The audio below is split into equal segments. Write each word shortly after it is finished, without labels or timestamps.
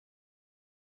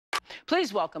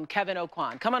Please welcome Kevyn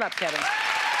Aucoin. Come on up, Kevyn.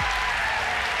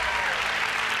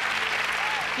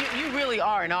 You really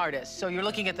are an artist, so you're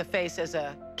looking at the face as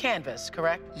a canvas,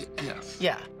 correct? Yes.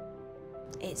 Yeah.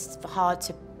 It's hard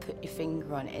to put your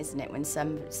finger on it, isn't it? When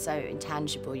something's so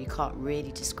intangible, you can't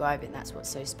really describe it, and that's what's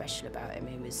so special about him.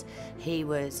 He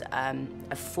was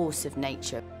a force of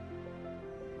nature.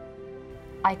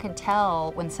 I could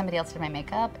tell when somebody else did my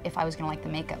makeup if I was gonna like the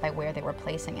makeup by where they were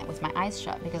placing it with my eyes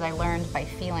shut, because I learned by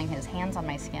feeling his hands on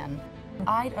my skin.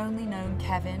 I'd only known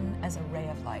Kevyn as a ray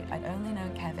of light. I'd only known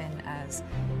Kevyn as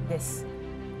this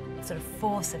sort of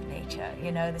force of nature,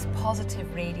 you know, this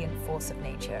positive, radiant force of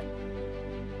nature.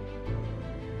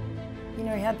 You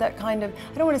know, he had that kind of,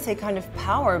 I don't want to say kind of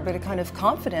power, but a kind of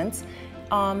confidence.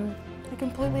 I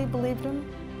completely believed him,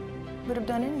 would have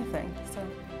done anything, so.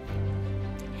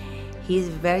 He's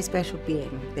a very special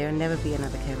being. There'll never be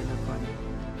another Kevyn Aucoin.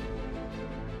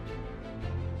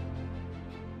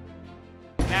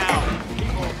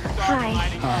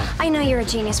 Hi. I know you're a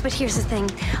genius, but here's the thing.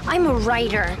 I'm a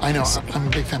writer. I know. I'm a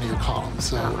big fan of your column,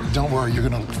 so don't worry. You're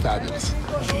going to look fabulous.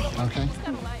 Okay?